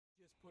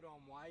on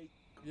weight.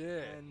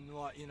 Yeah. And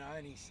like, you know,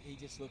 and he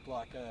just looked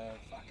like a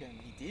fucking,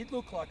 he did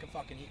look like a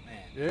fucking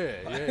hitman.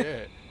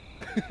 Yeah.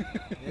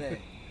 Yeah.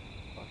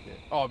 Fuck yeah.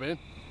 Oh, man.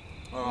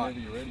 All right. Whenever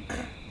you're ready.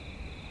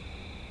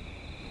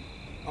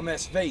 I'm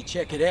Esvee,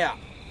 check it out.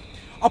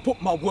 I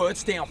put my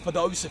words down for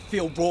those who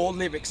feel raw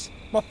lyrics.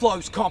 My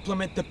flows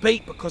complement the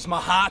beat because my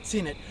heart's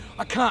in it.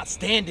 I can't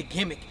stand a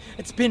gimmick.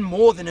 It's been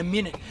more than a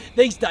minute.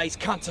 These days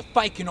cunts are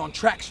faking on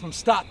tracks from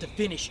start to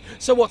finish.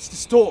 So what's the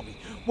story?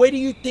 Where do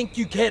you think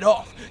you get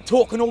off?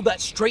 Talking all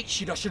that street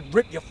shit, I should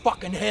rip your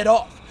fucking head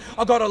off.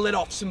 I gotta let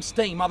off some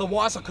steam,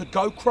 otherwise I could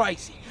go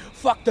crazy.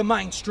 Fuck the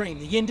mainstream,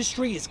 the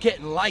industry is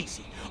getting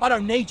lazy. I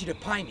don't need you to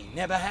pay me,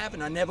 never have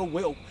and I never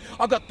will.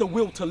 I got the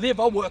will to live,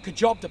 I work a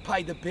job to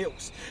pay the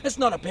bills. It's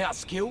not about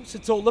skills,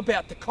 it's all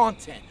about the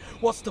content.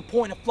 What's the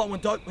point of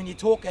flowing dope when you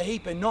talk a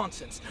heap of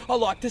nonsense? I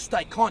like to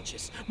stay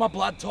conscious, my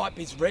blood type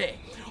is rare.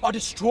 I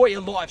destroy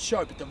a live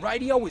show, but the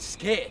radio is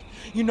scared.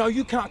 You know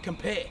you can't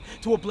compare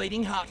to a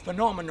bleeding heart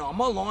phenomenon.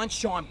 My lines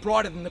shine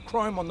brighter than the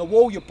chrome on the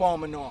wall you're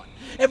bombing on.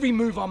 Every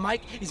move I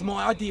make is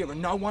my idea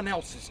and no one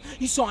else's.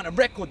 You sign a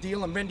record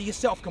deal and render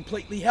yourself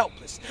completely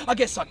helpless. I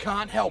guess I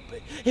can't help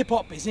it.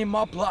 Hip-hop is in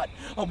my blood.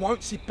 I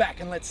won't sit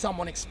back and let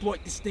someone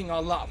exploit this thing I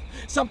love.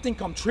 Some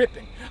think I'm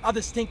tripping,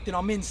 others think that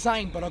I'm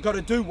insane, but I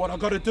gotta do what I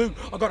gotta do.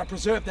 I gotta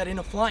preserve that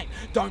inner flame.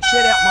 Don't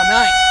shout out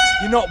my name.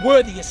 You're not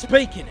worthy of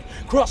speaking it.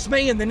 Cross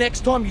me and the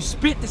next time you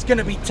spit, there's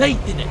gonna be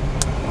teeth in it.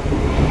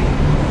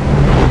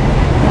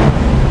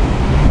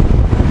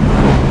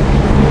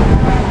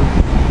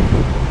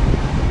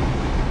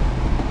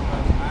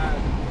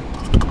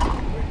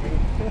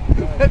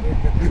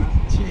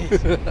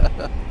 Cheers. Well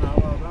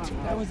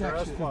done. That was First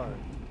actually flow.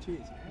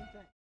 cheers.